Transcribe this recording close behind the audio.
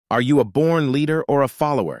Are you a born leader or a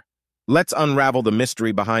follower? Let's unravel the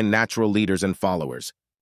mystery behind natural leaders and followers.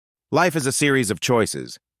 Life is a series of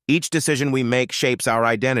choices. Each decision we make shapes our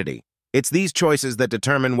identity. It's these choices that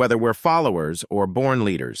determine whether we're followers or born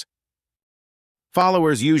leaders.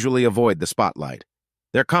 Followers usually avoid the spotlight.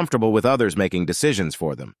 They're comfortable with others making decisions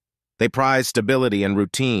for them. They prize stability and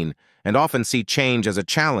routine, and often see change as a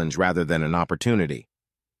challenge rather than an opportunity.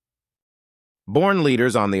 Born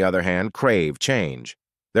leaders, on the other hand, crave change.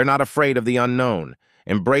 They're not afraid of the unknown,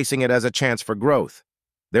 embracing it as a chance for growth.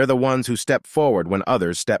 They're the ones who step forward when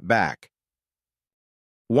others step back.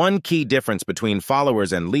 One key difference between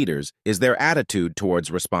followers and leaders is their attitude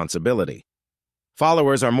towards responsibility.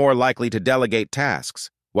 Followers are more likely to delegate tasks,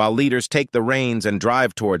 while leaders take the reins and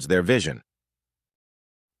drive towards their vision.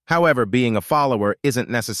 However, being a follower isn't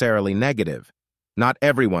necessarily negative. Not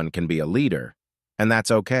everyone can be a leader, and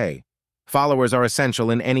that's okay. Followers are essential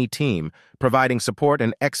in any team, providing support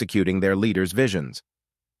and executing their leaders' visions.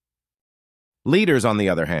 Leaders, on the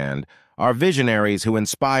other hand, are visionaries who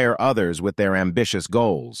inspire others with their ambitious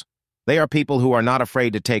goals. They are people who are not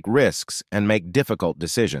afraid to take risks and make difficult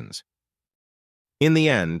decisions. In the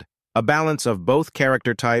end, a balance of both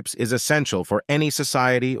character types is essential for any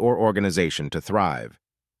society or organization to thrive.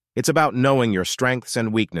 It's about knowing your strengths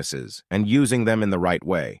and weaknesses and using them in the right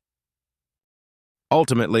way.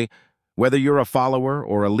 Ultimately, whether you're a follower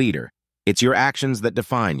or a leader, it's your actions that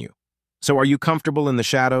define you. So are you comfortable in the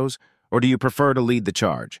shadows, or do you prefer to lead the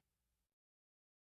charge?